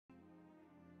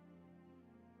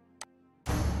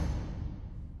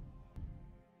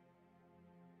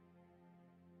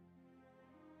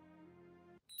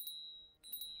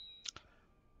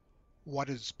what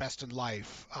is best in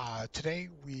life. Today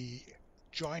we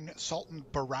join Sultan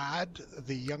Barad,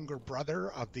 the younger brother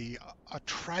of the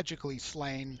tragically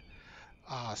slain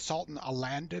Sultan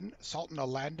Alandin. Sultan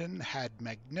Alandin had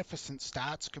magnificent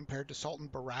stats compared to Sultan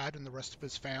Barad and the rest of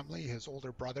his family, his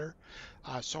older brother,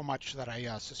 so much that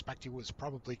I suspect he was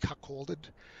probably cuckolded.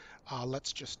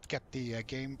 Let's just get the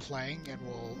game playing and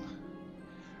we'll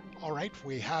all right,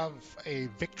 we have a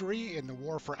victory in the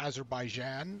war for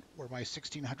Azerbaijan, where my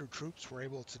 1,600 troops were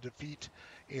able to defeat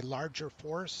a larger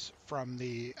force from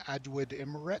the Adwid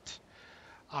Emirate.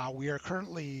 We are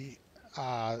currently,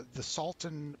 the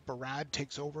Sultan Barad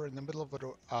takes over in the middle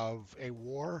of a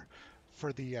war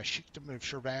for the Sheikdom of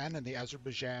Shirvan in the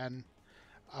Azerbaijan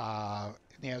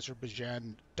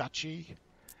Duchy.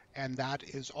 And that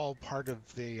is all part of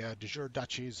the de jure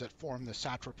duchies that form the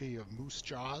satrapy of Moose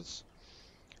Jaws.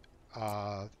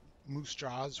 Moose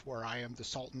Jaws, where I am the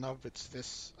Sultan of. It's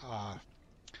this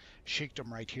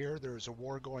sheikdom right here. There's a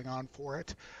war going on for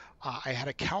it. I had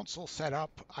a council set up.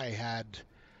 I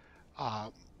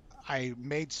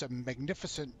made some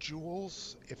magnificent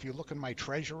jewels. If you look in my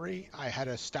treasury, I had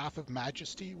a Staff of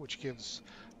Majesty, which gives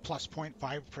plus zero point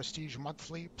 0.5 prestige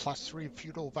monthly, plus 3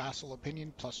 feudal vassal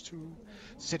opinion, plus 2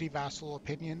 city vassal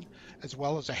opinion, as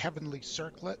well as a heavenly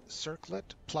circlet,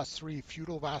 plus 3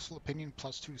 feudal vassal opinion,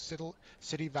 plus 2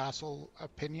 city vassal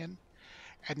opinion.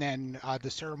 And then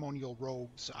the ceremonial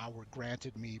robes were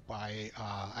granted me by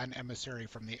an emissary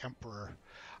from the Emperor.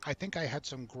 I think I had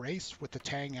some grace with the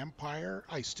Tang Empire.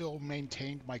 I still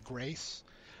maintained my grace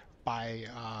by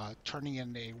turning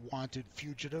in a wanted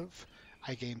fugitive.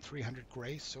 I gained 300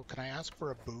 grace, so can I ask for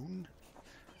a boon?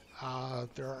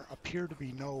 There appear to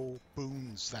be no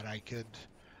boons that I could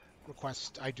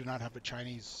request. I do not have a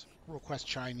request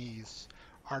Chinese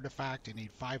artifact. I need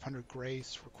 500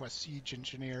 grace. Request siege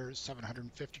engineers,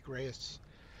 750 grace.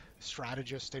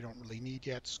 Strategist, they don't really need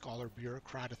yet. Scholar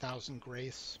bureaucrat, 1,000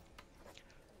 grace.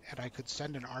 And I could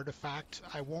send an artifact.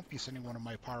 I won't be sending one of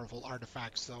my powerful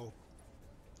artifacts though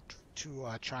to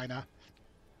China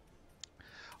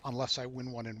unless I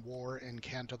win one in war and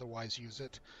can't otherwise use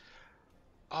it.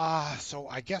 So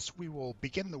I guess we will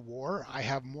begin the war. I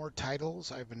have more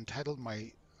titles. I've entitled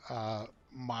my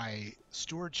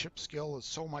stewardship skill is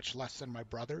so much less than my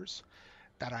brother's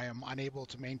that I am unable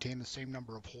to maintain the same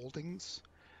number of holdings.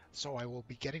 So I will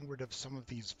be getting rid of some of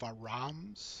these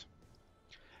varams.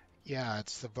 Yeah,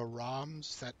 it's the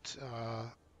varams that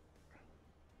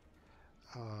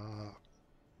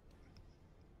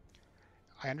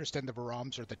I understand the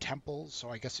varams are the temples,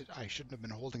 so I guess I shouldn't have been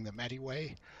holding them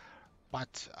anyway.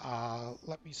 But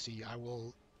let me see. I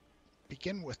will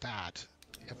begin with that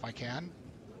if I can.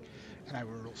 And I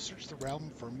will search the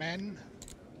realm for men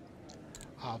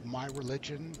of my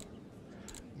religion,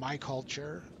 my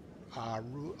culture.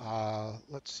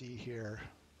 Let's see here.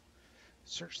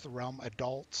 Search the realm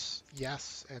adults,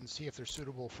 yes, and see if they're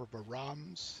suitable for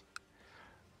Barams.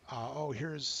 Oh,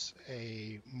 here's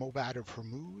a Mobad of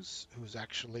Hormuz who's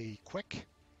actually quick.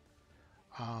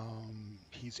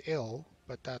 He's ill,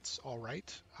 but that's all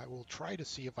right. I will try to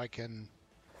see if I can.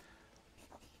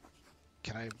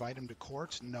 Can I invite him to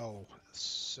court? No.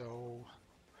 So,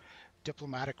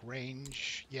 diplomatic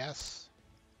range, yes.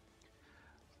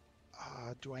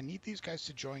 Do I need these guys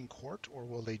to join court, or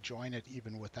will they join it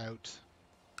even without?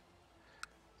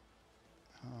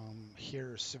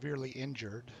 Here, severely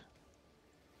injured.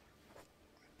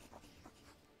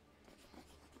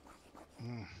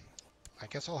 I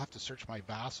guess I'll have to search my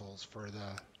vassals for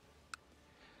the...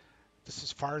 This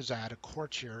is Farzad, a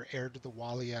courtier, heir to the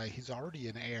Walia. He's already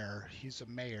an heir. He's a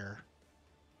mayor.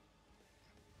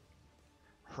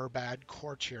 Herbad,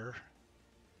 courtier.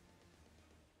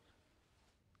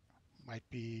 Might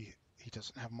be... He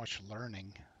doesn't have much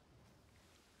learning.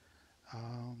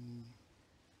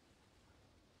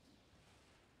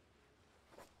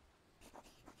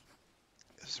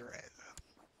 Is there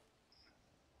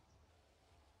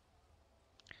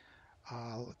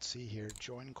let's see here.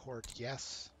 Join court,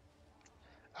 yes.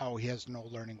 Oh, he has no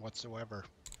learning whatsoever.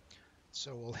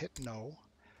 So we'll hit no.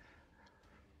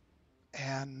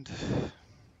 And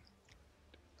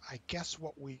I guess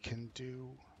what we can do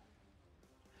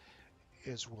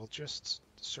is we'll just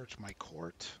search my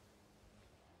court.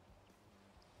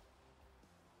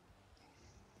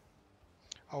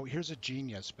 Oh, here's a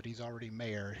genius, but he's already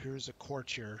mayor. Here's a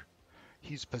courtier.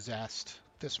 He's possessed.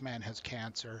 This man has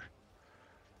cancer.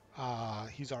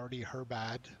 He's already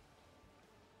Herbad.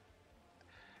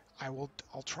 I'll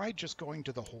try just going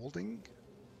to the holding.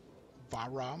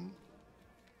 Varam.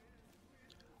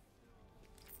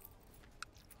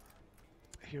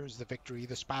 Here's the victory.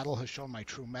 This battle has shown my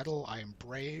true mettle. I am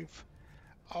brave.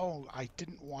 Oh, I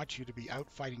didn't want you to be out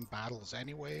fighting battles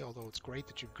anyway, although it's great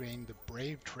that you've gained the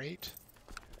brave trait.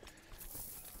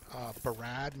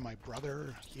 Barad, my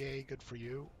brother, yay, good for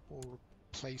you. We'll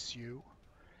replace you.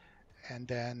 And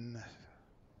then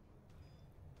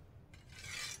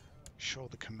show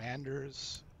the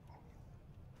commanders.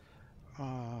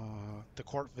 The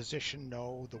court physician,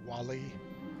 no. The wali,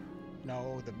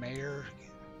 no. The mayor.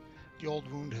 The old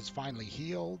wound has finally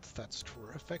healed. That's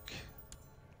terrific.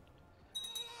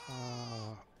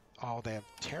 Oh, they have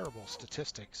terrible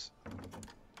statistics.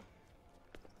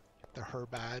 The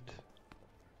Herbad.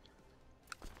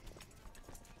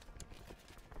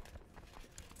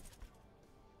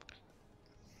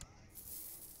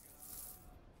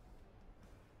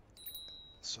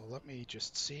 So let me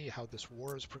just see how this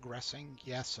war is progressing.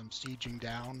 Yes, I'm sieging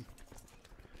down.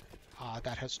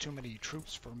 That has too many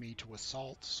troops for me to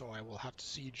assault, so I will have to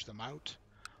siege them out.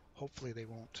 Hopefully they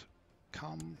won't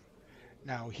come.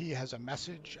 Now he has a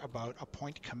message about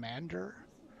appoint commander.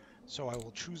 So I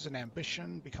will choose an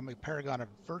ambition, become a paragon of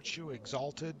virtue,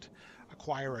 exalted,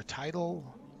 acquire a title,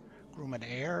 groom an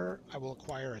heir. I will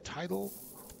acquire a title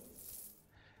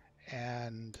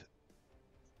and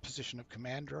position of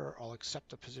commander. I'll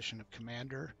accept the position of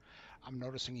commander. I'm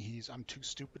noticing I'm too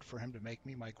stupid for him to make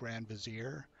me my grand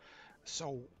vizier.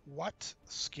 So what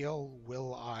skill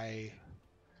will I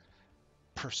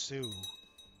pursue?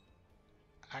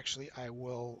 Actually, I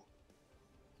will.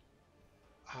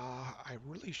 I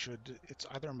really should. It's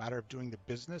either a matter of doing the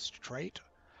business trait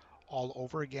all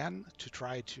over again to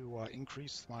try to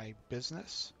increase my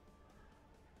business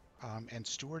and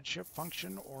stewardship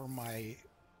function, or my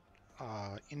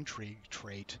intrigue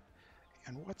trait.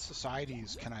 And what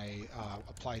societies can I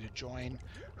apply to join?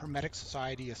 Hermetic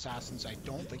Society, Assassins. I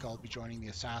don't think I'll be joining the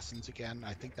Assassins again.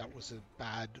 I think that was a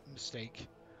bad mistake.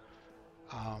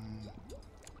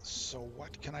 So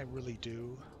what can I really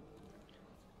do?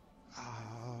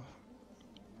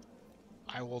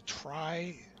 I will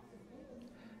try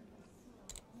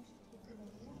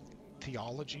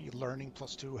theology, learning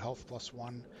 +2, health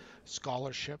 +1,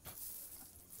 scholarship.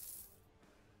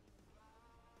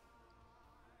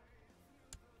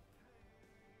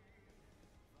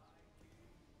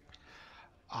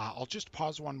 I'll just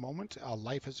pause one moment.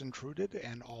 Life has intruded,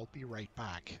 and I'll be right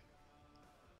back.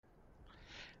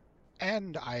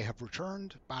 And I have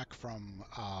returned back from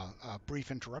a brief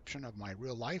interruption of my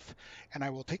real life, and I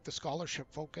will take the scholarship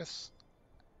focus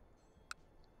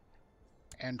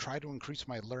and try to increase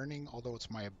my learning. Although it's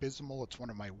my abysmal, it's one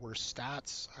of my worst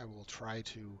stats. I will try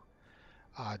to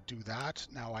do that.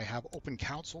 Now I have open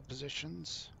council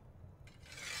positions.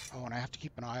 Oh, and I have to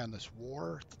keep an eye on this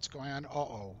war that's going on.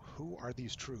 Uh-oh, who are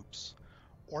these troops?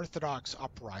 Orthodox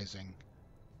Uprising.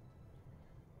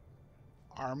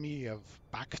 Army of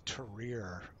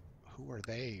Baktarir. Who are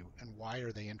they, and why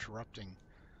are they interrupting?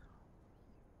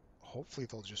 Hopefully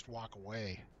they'll just walk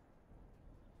away.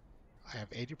 I have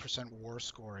 80% war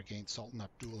score against Sultan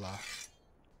Abdullah.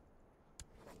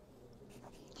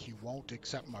 He won't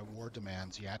accept my war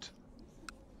demands yet.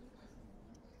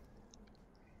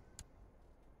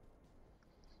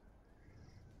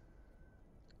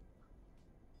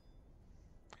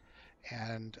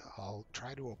 And I'll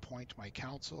try to appoint my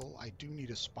council. I do need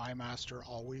a spy master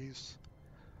always.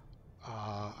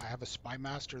 I have a spy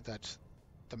master that's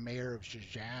the mayor of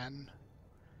Shirvan.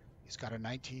 He's got a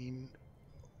 19.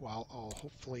 Well,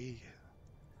 hopefully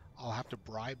I'll have to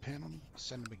bribe him,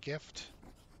 send him a gift.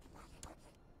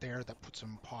 There, that puts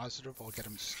him positive. I'll get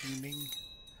him scheming.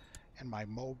 And my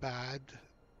Mobad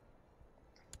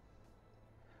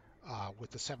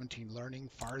with the 17 learning,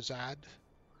 Farzad.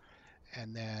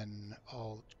 And then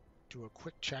I'll do a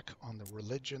quick check on the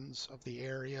religions of the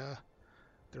area.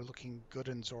 They're looking good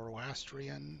in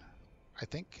Zoroastrian. I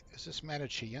think, is this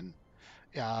Manichaean?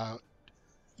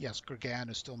 Yes, Gurgan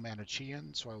is still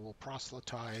Manichaean, so I will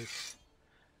proselytize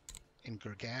in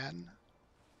Gurgan.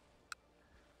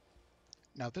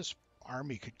 Now this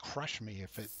army could crush me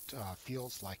if it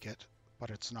feels like it, but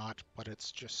it's not. But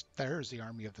it's just, there's the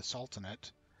army of the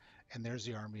Sultanate, and there's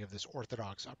the army of this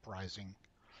Orthodox uprising.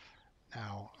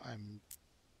 Now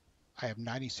I have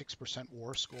 96%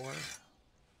 war score.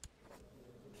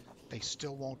 They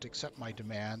still won't accept my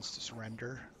demands to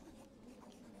surrender.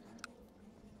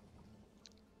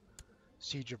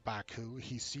 Siege of Baku.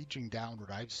 He's sieging down what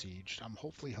I've sieged.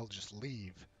 Hopefully he'll just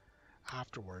leave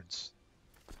afterwards.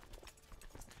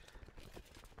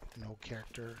 No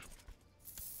character.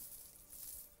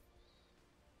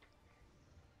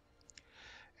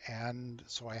 And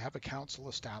so I have a council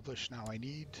established. Now I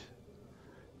need...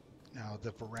 Now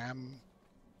the Varam...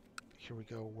 Here we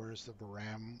go. Where's the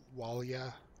Varam?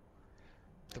 Walia.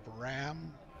 The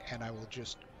Varam and I will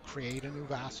just create a new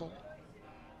vassal.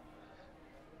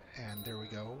 And there we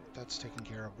go. That's taken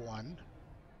care of one.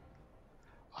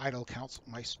 Idle council.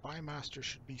 My spy master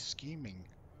should be scheming.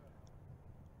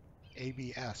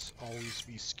 ABS, always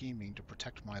be scheming to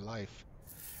protect my life.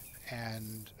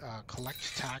 And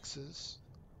collect taxes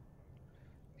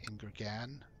in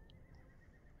Gurgan.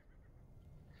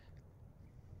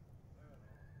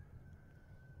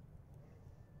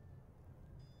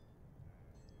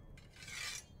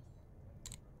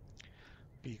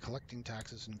 Be collecting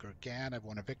taxes in Gurgan. I've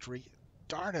won a victory.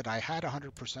 Darn it, I had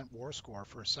 100% war score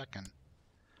for a second.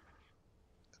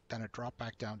 Then it dropped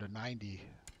back down to 90.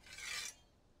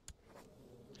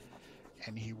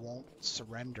 And he won't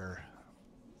surrender.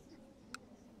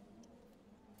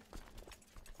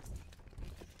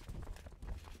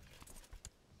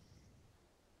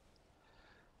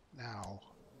 Now,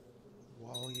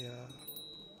 Walia,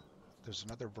 there's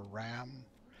another Varam, and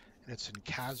it's in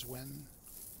Kazwin.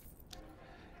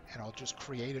 And I'll just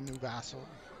create a new vassal.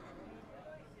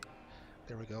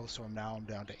 There we go. So I'm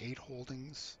down to 8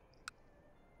 holdings.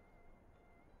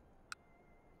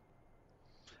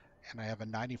 And I have a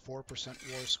 94% war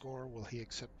score. Will he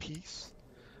accept peace?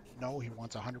 No, he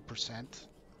wants 100%.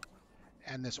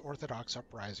 And this Orthodox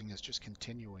uprising is just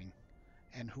continuing.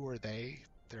 And who are they?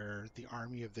 They're the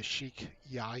army of the Sheik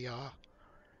Yahya.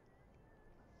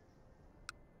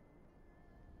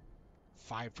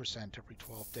 5% every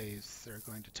 12 days. They're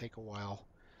going to take a while.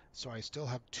 So I still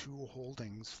have 2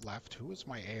 holdings left. Who is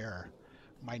my heir?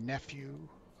 My nephew.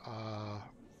 I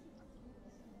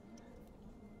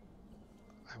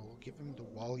will give him the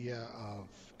Walia of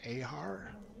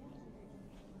Ahar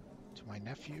to my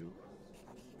nephew.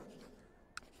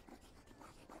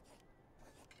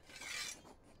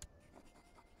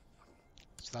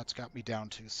 So that's got me down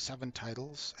to 7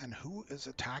 titles. And who is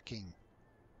attacking?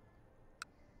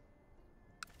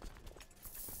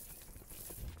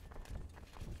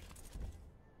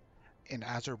 In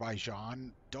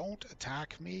Azerbaijan, don't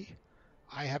attack me.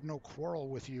 I have no quarrel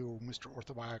with you, Mr.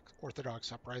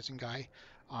 Orthodox Uprising guy.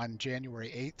 On January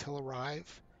 8th, he'll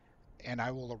arrive, and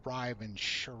I will arrive in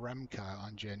Sharemka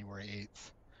on January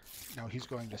 8th. Now he's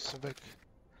going to Civic.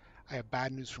 I have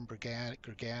bad news from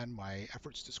Gurgan. My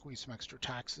efforts to squeeze some extra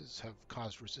taxes have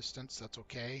caused resistance. That's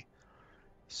okay.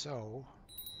 So,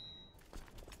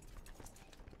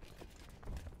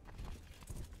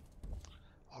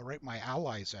 all right, my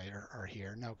allies are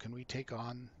here. Now, can we take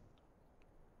on...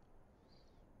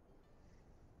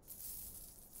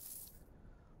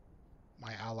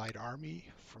 My allied army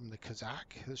from the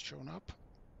Kazakh has shown up.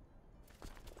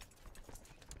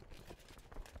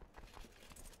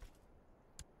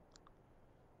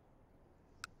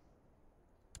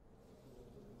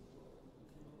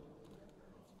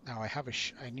 Now I have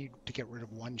I need to get rid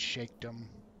of 1 sheikdom.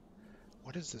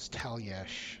 What is this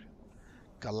Talyesh?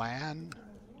 Galan?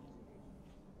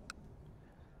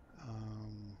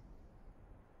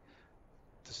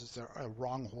 This is a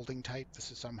wrong holding type. This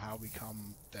has somehow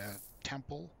become the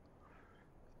temple.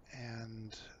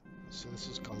 And so this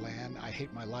is Galan. I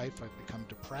hate my life. I've become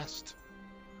depressed.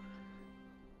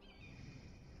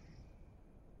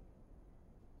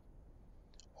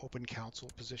 Open council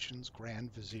positions,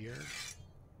 Grand Vizier.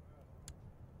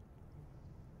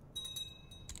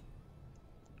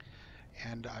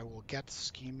 And I will get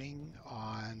scheming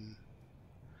on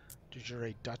de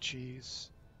jure duchies.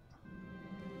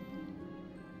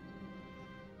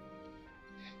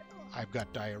 I've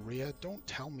got diarrhea. Don't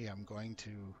tell me I'm going to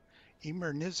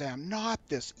Emir Nizam. Not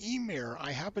this Emir.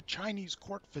 I have a Chinese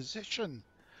court physician.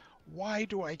 Why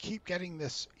do I keep getting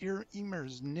this Emir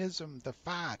Nizam the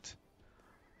Fat?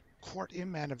 Court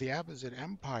imam of the Abbasid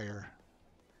Empire.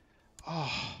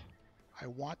 Oh, I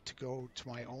want to go to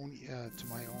my own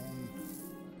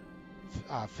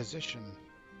physician.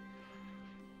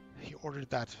 He ordered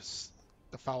that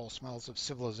the foul smells of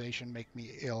civilization make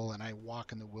me ill and I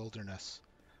walk in the wilderness.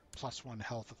 +1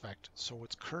 health effect. So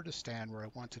it's Kurdistan where I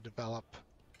want to develop.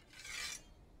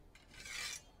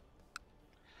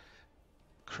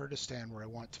 Kurdistan where I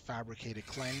want to fabricate a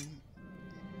claim.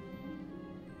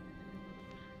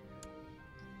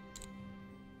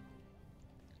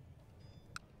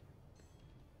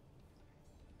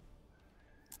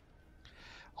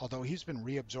 Although he's been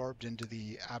reabsorbed into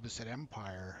the Abbasid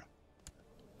Empire.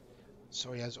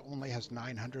 So he only has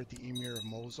 900, the Emir of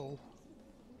Mosul.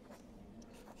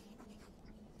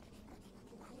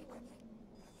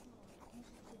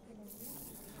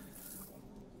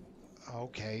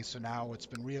 Okay, so now it's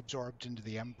been reabsorbed into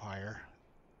the Empire.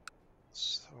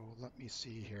 So let me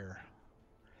see here.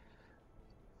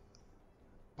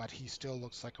 But he still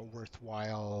looks like a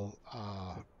worthwhile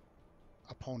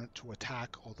opponent to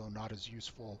attack, although not as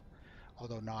useful,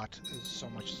 although not as so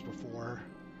much as before.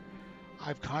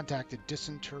 I've contacted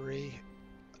dysentery.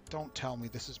 Don't tell me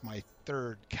this is my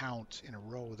third count in a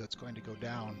row that's going to go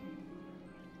down.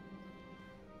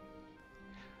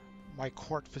 My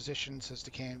court physician says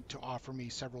to offer me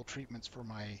several treatments for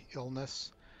my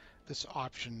illness. This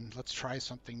option, let's try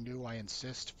something new, I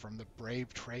insist, from the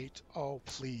brave trait. Oh,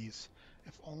 please,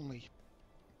 if only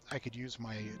I could use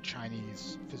my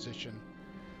Chinese physician.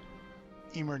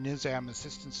 Emir Nizam's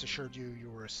assistants assured him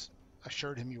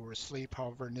you were asleep.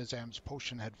 However, Nizam's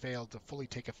potion had failed to fully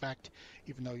take effect.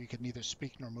 Even though you could neither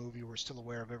speak nor move, you were still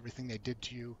aware of everything they did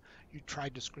to you. You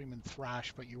tried to scream and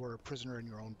thrash, but you were a prisoner in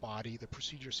your own body. The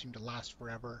procedure seemed to last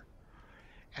forever.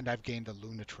 And I've gained a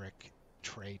lunatic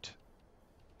trait.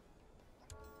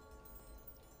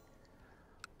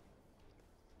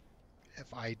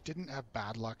 If I didn't have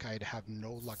bad luck, I'd have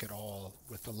no luck at all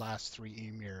with the last 3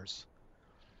 emirs.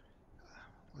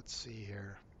 Let's see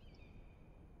here.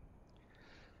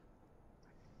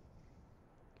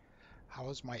 How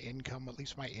is my income? At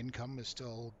least my income is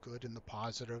still good in the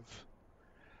positive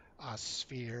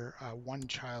sphere. One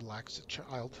child lacks a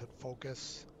childhood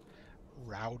focus.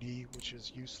 Rowdy, which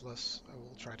is useless. I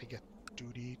will try to get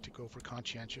duty to go for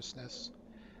conscientiousness.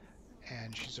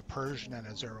 And she's a Persian and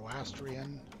a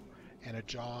Zoroastrian and a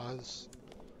Jaws.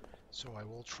 So I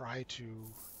will try to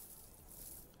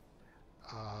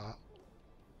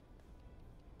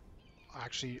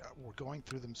actually, we're going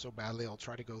through them so badly, I'll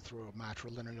try to go through a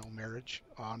matrilineal marriage.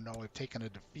 Oh no, I've taken a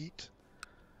defeat.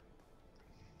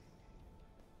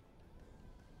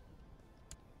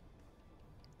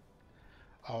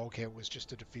 Oh, okay, it was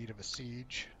just a defeat of a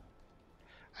siege.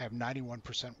 I have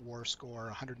 91% war score,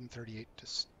 138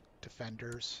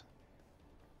 defenders.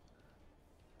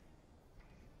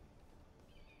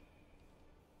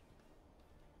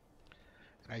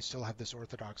 And I still have this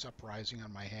Orthodox uprising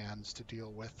on my hands to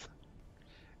deal with.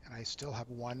 And I still have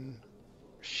 1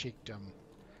 sheikdom.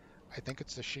 I think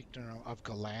it's the sheikdom of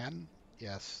Galan.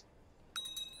 Yes.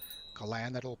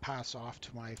 Galan, that'll pass off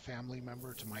to my family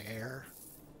member, to my heir.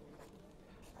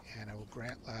 And I will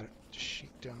grant that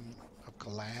sheikdom of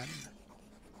Galan.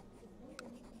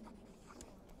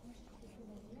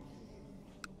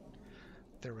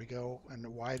 There we go.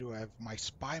 And why do I have my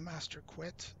spy master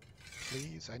quit?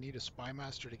 Please, I need a spy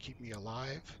master to keep me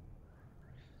alive.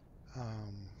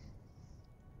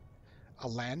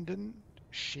 Alandon,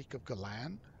 Sheik of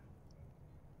Galan.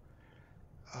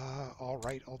 All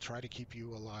right, I'll try to keep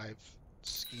you alive.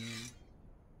 Scheme.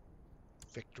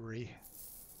 Victory.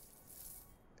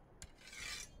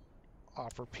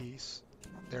 Offer peace.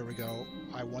 There we go.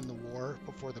 I won the war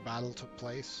before the battle took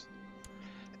place.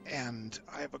 And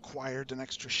I have acquired an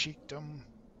extra sheikdom.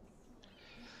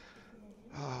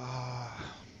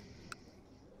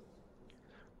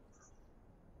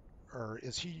 Or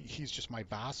is he's just my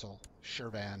vassal,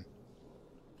 Shirvan.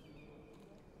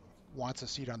 Wants a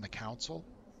seat on the council.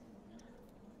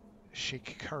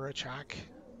 Sheik Karachak.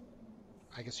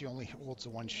 I guess he only holds the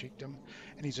 1 sheikdom.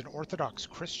 And he's an Orthodox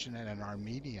Christian and an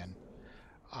Armenian.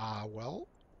 Well,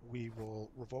 we will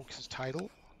revoke his title.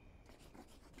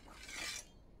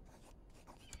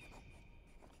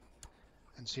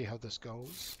 And see how this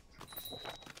goes.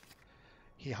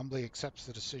 He humbly accepts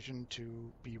the decision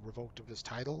to be revoked of his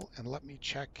title. And let me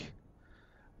check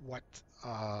what...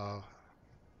 so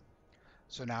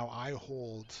now I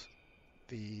hold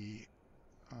the...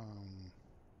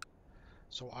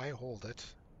 so I hold it.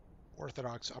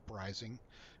 Orthodox Uprising.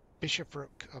 Bishopric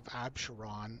of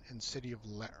Absheron and City of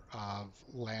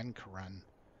Lankaran.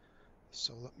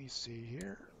 So let me see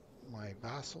here. My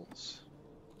vassals.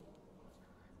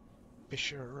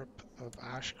 Bishop of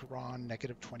Ashkelon,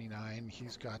 -29.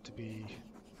 He's got to be...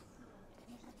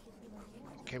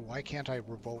 Okay, why can't I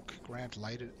revoke, grant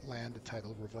land a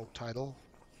title, revoke title?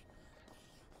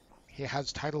 He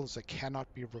has titles that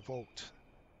cannot be revoked.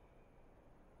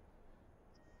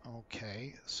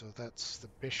 Okay, so that's the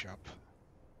bishop.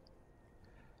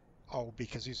 Oh,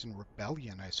 because he's in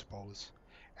rebellion, I suppose.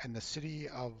 And the City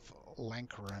of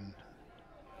Lankaran.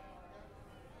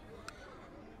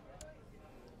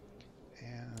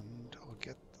 And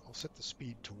I'll set the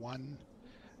speed to 1.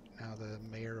 Now the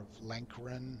mayor of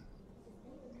Lankaran.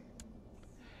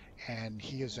 And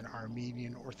he is an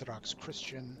Armenian Orthodox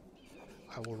Christian.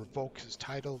 I will revoke his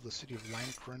title, the City of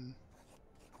Lankaran.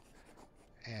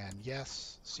 And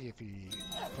yes, see if he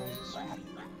opposes me.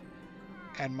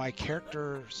 And my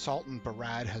character, Sultan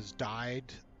Barad, has died.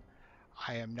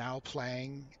 I am now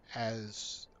playing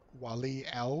as Wali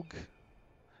Elg.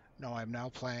 No, I'm now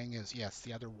playing as, yes,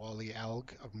 the other Wali Elg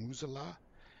of Muzala.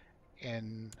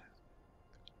 And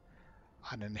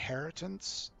an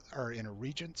inheritance or in a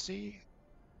regency.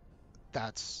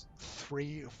 That's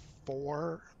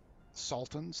 4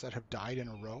 sultans that have died in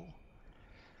a row.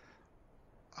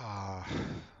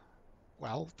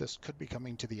 Well, this could be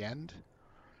coming to the end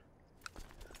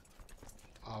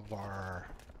of our,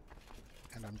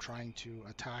 and I'm trying to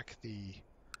attack the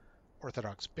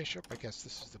Orthodox bishop. I guess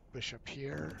this is the bishop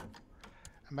here.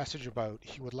 A message about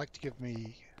he would like to give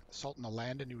me Sultan of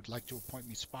Landen. He would like to appoint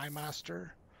me spy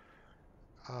master.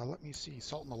 Let me see,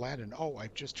 Sultan of Landen. Oh,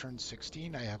 I've just turned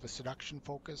 16. I have a seduction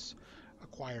focus,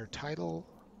 acquire title.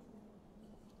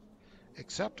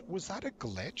 Except, was that a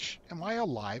glitch? Am I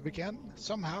alive again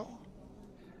somehow?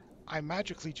 I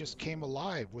magically just came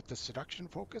alive with the seduction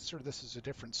focus, or this is a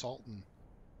different Sultan?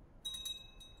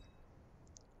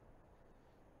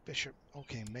 Bishop,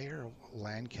 okay, Mayor of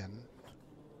Lankan.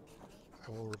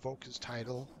 I will revoke his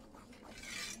title.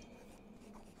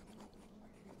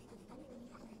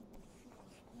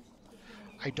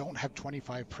 I don't have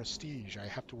 25 prestige. I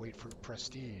have to wait for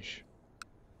prestige.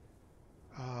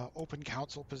 Open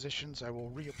council positions. I will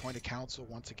reappoint a council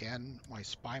once again. My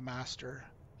spy master.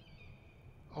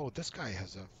 Oh, this guy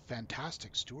has a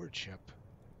fantastic stewardship.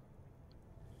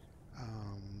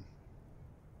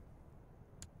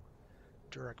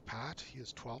 Durek Pat, he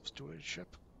has 12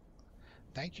 stewardship.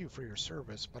 Thank you for your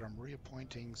service, but I'm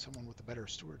reappointing someone with a better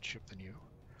stewardship than you.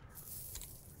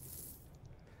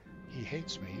 He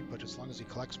hates me, but as long as he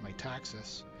collects my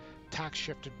taxes. Tax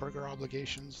shifted burgher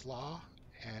obligations law,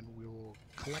 and we will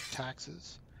collect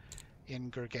taxes. In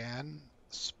Gurgan,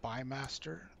 spy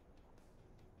master.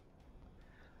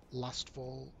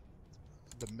 Lustful,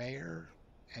 the mayor,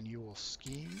 and you will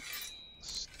scheme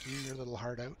your little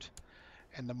heart out.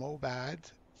 And the Mobad,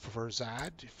 for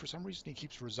Zad, for some reason he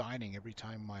keeps resigning every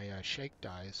time my Sheik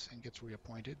dies and gets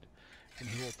reappointed. And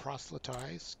he will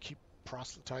proselytize, keep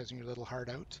proselytizing your little heart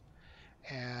out.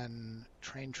 And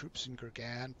train troops in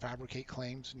Gurgan, fabricate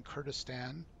claims in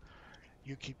Kurdistan.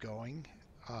 You keep going.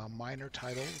 Minor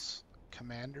titles,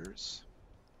 commanders.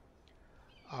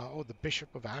 Oh, the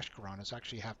Bishop of Ashkelon is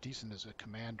actually half decent as a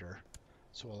commander,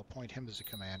 so I'll appoint him as a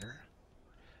commander.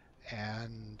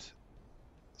 And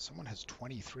someone has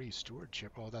 23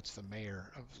 stewardship. Oh, that's the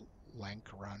mayor of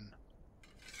Lankaran.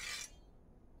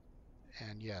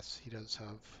 And yes, he does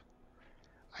have...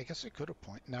 I guess I could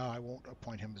appoint... No, I won't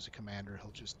appoint him as a commander.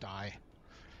 He'll just die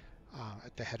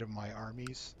at the head of my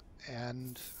armies.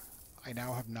 And I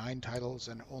now have 9 titles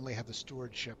and only have the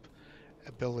stewardship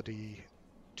ability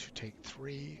to take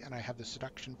 3, and I have the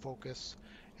seduction focus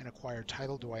and acquire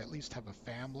title. Do I at least have a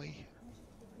family?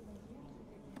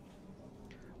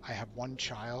 I have 1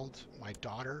 child, my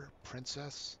daughter,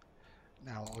 Princess.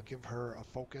 Now I'll give her a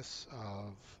focus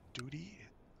of duty,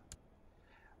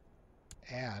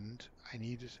 and I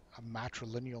need a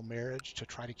matrilineal marriage to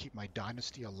try to keep my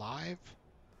dynasty alive.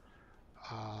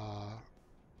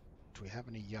 Do we have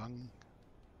any young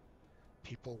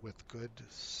people with good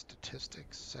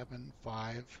statistics? 7,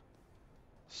 5,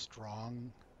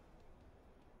 strong.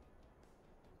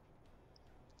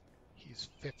 He's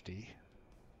 50.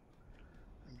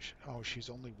 Oh, she's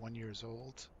only 1 year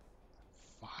old.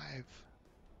 5.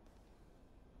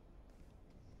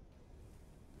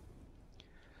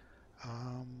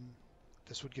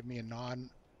 This would give me a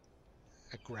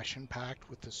non-aggression pact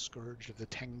with the Scourge of the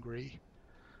Tengri.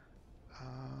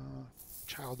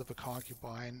 Child of a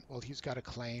concubine. Well, he's got a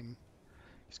claim.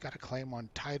 He's got a claim on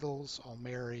titles. I'll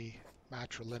marry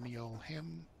matrilineal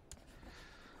him.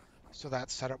 So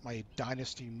that set up my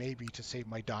dynasty, maybe to save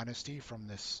my dynasty from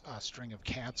this string of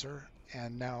cancer.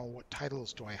 And now what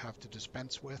titles do I have to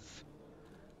dispense with?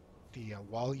 The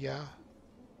Walia.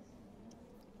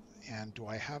 And do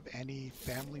I have any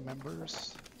family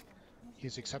members?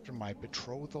 He's accepted my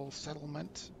betrothal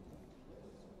settlement.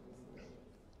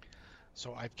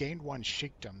 So I've gained 1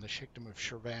 sheikdom, the sheikdom of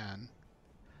Shirvan.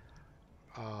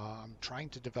 I'm trying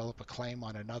to develop a claim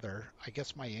on another. I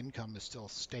guess my income is still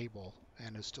stable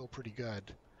and is still pretty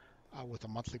good with a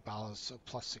monthly balance of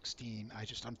plus 16. I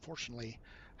just unfortunately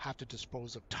have to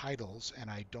dispose of titles, and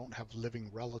I don't have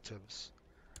living relatives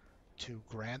to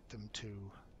grant them to.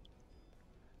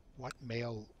 What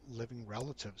male living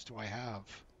relatives do I have?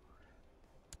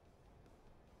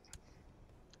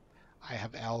 I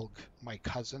have Elg, my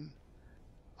cousin,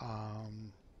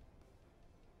 and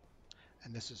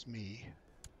this is me.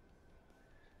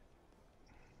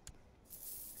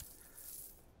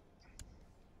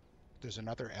 There's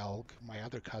another Elg, my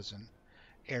other cousin,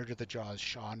 heir to the Jaws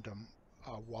Shandam,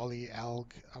 Wali Elg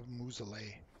of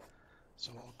Muzaleh.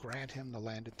 So I'll grant him the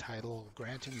landed title,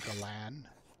 grant him Galan.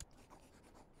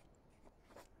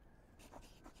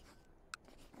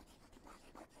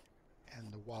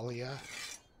 And the Walia.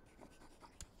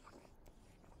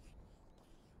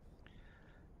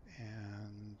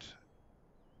 And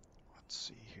let's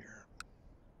see here.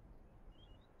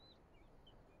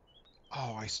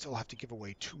 Oh, I still have to give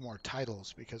away 2 more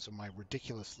titles because of my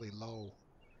ridiculously low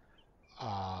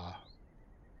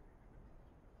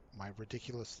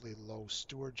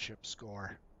stewardship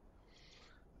score.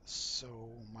 So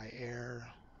my heir,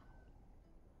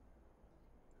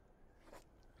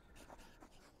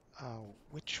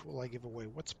 which will I give away?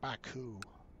 What's Baku?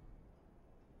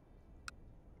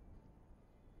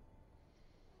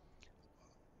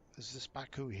 Is this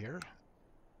Baku here?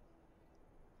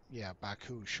 Yeah,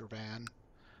 Baku, Shirvan.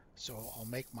 So I'll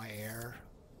make my heir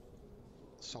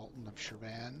Sultan of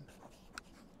Shirvan.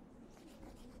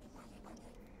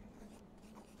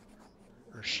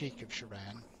 Or Sheik of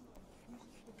Shirvan.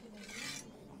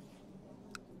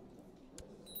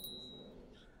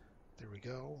 There we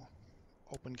go.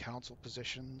 Open council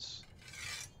positions.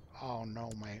 Oh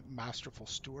no, my masterful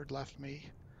steward left me.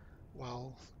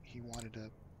 Well, he wanted to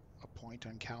appoint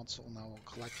on council. Now I'll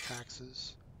collect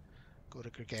taxes. Go to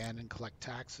Gurgan and collect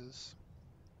taxes.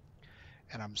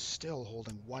 And I'm still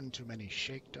holding 1 too many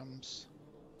sheikdoms.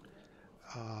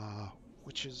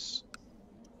 Which is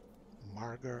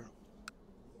Margar.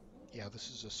 Yeah, this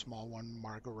is a small one,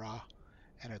 Margara,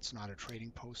 and it's not a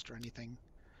trading post or anything.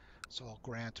 So I'll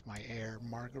grant my heir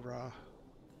Margara.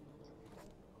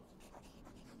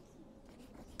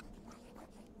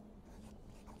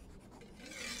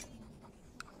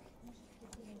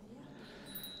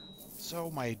 So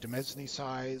my demesne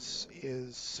size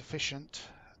is sufficient,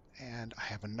 and I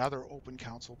have another open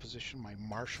council position, my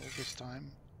marshal this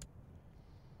time.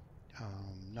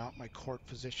 Not my court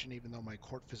physician, even though my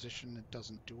court physician, it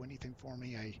doesn't do anything for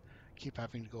me. I keep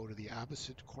having to go to the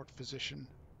Abbasid court physician.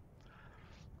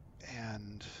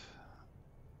 And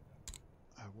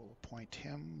I will appoint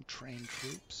him, train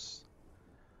troops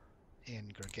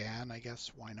in Gurgan, I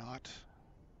guess, why not?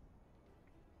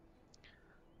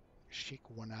 Sheikh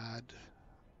Wanad,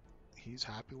 he's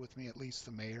happy with me, at least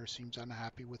the mayor seems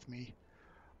unhappy with me.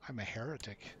 I'm a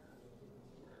heretic.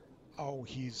 Oh,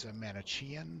 he's a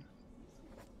Manichaean.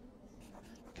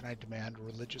 Can I demand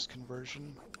religious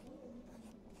conversion?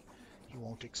 He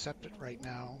won't accept it right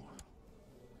now.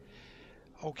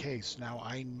 Okay, so now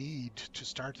I need to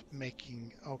start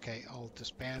making... Okay, I'll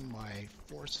disband my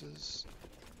forces.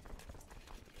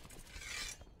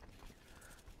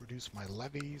 Reduce my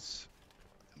levies.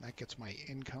 And that gets my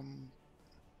income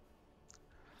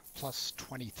plus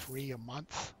 23 a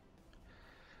month.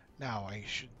 Now I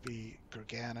should be...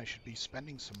 Gurgan, I should be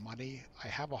spending some money. I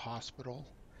have a hospital.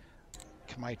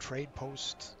 Can my trade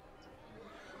post...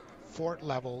 Fort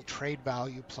level, trade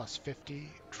value plus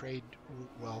 50, trade root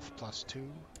wealth plus 2.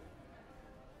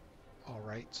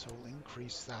 Alright, so we'll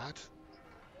increase that.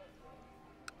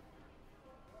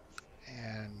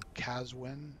 And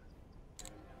Kazwin.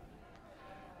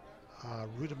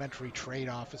 Rudimentary trade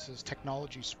offices,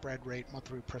 technology spread rate,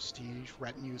 monthly prestige,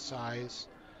 retinue size,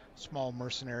 small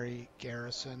mercenary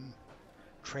garrison,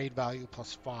 trade value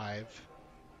plus 5.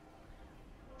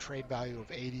 Trade value of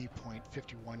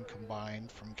 80.51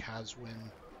 combined from Kazwin,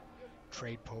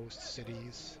 trade post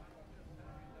cities,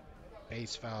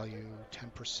 base value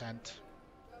 10%,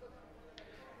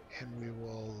 and we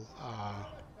will,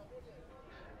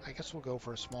 I guess we'll go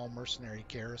for a small mercenary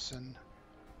garrison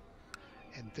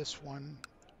in this one,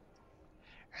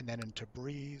 and then in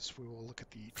Tabriz we will look at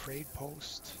the trade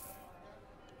post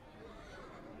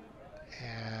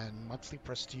and monthly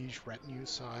prestige retinue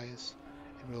size.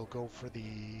 And we'll go for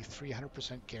the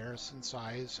 300% garrison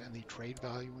size and the trade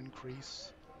value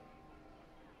increase.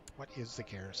 What is the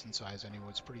garrison size anyway?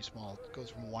 It's pretty small. It goes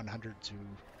from 100 to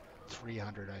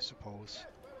 300, I suppose.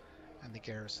 And the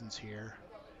garrisons here,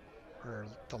 or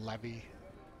the levy,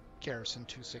 garrison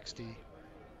 260,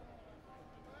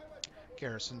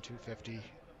 garrison 250,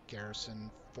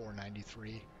 garrison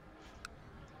 493.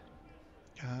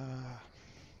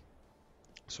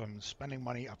 So I'm spending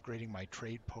money upgrading my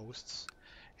trade posts.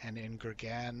 And in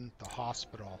Gurgan, the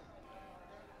hospital,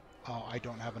 I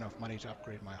don't have enough money to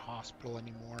upgrade my hospital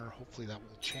anymore. Hopefully that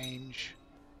will change.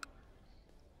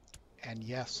 And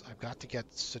yes, I've got to get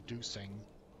seducing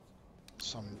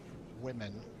some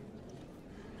women.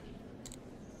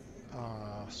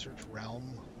 Search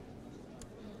realm.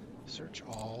 Search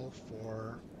all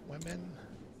for women.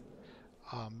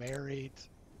 Married,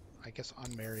 I guess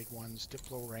unmarried ones.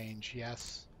 Diplo range,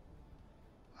 yes.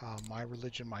 My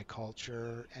religion, my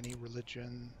culture, any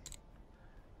religion,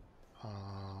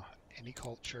 any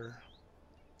culture.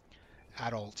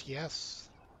 Adult, yes.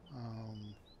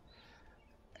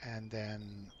 And then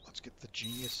let's get the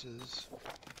geniuses.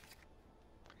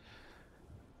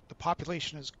 The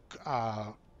population is,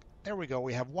 there we go.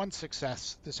 We have one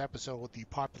success this episode. The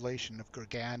population of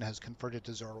Gurgan has converted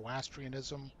to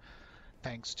Zoroastrianism,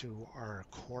 thanks to our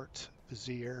court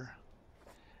vizier.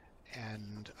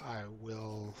 And I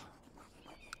will...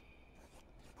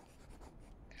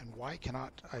 And why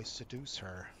cannot I seduce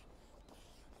her?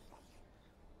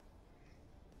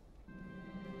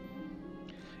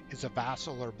 Is a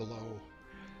vassal or below.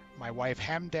 My wife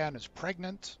Hamdan is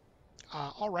pregnant.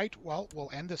 All right, well, we'll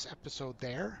end this episode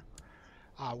there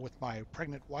with my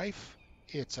pregnant wife.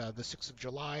 It's the 6th of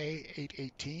July,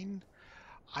 818.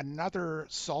 Another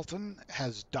sultan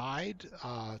has died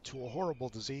to a horrible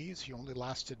disease. He only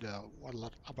lasted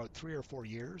about 3 or 4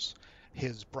 years.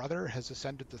 His brother has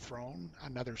ascended the throne,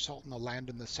 another Sultan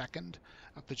Alandin II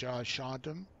of the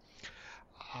Jajshandam.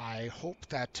 I hope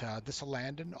that this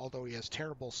Alandin, although he has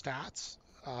terrible stats,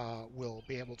 will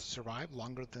be able to survive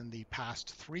longer than the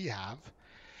past 3 have.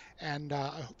 And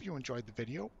I hope you enjoyed the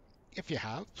video. If you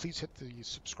have, please hit the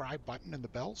subscribe button and the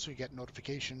bell so you get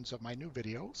notifications of my new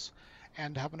videos.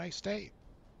 And have a nice day.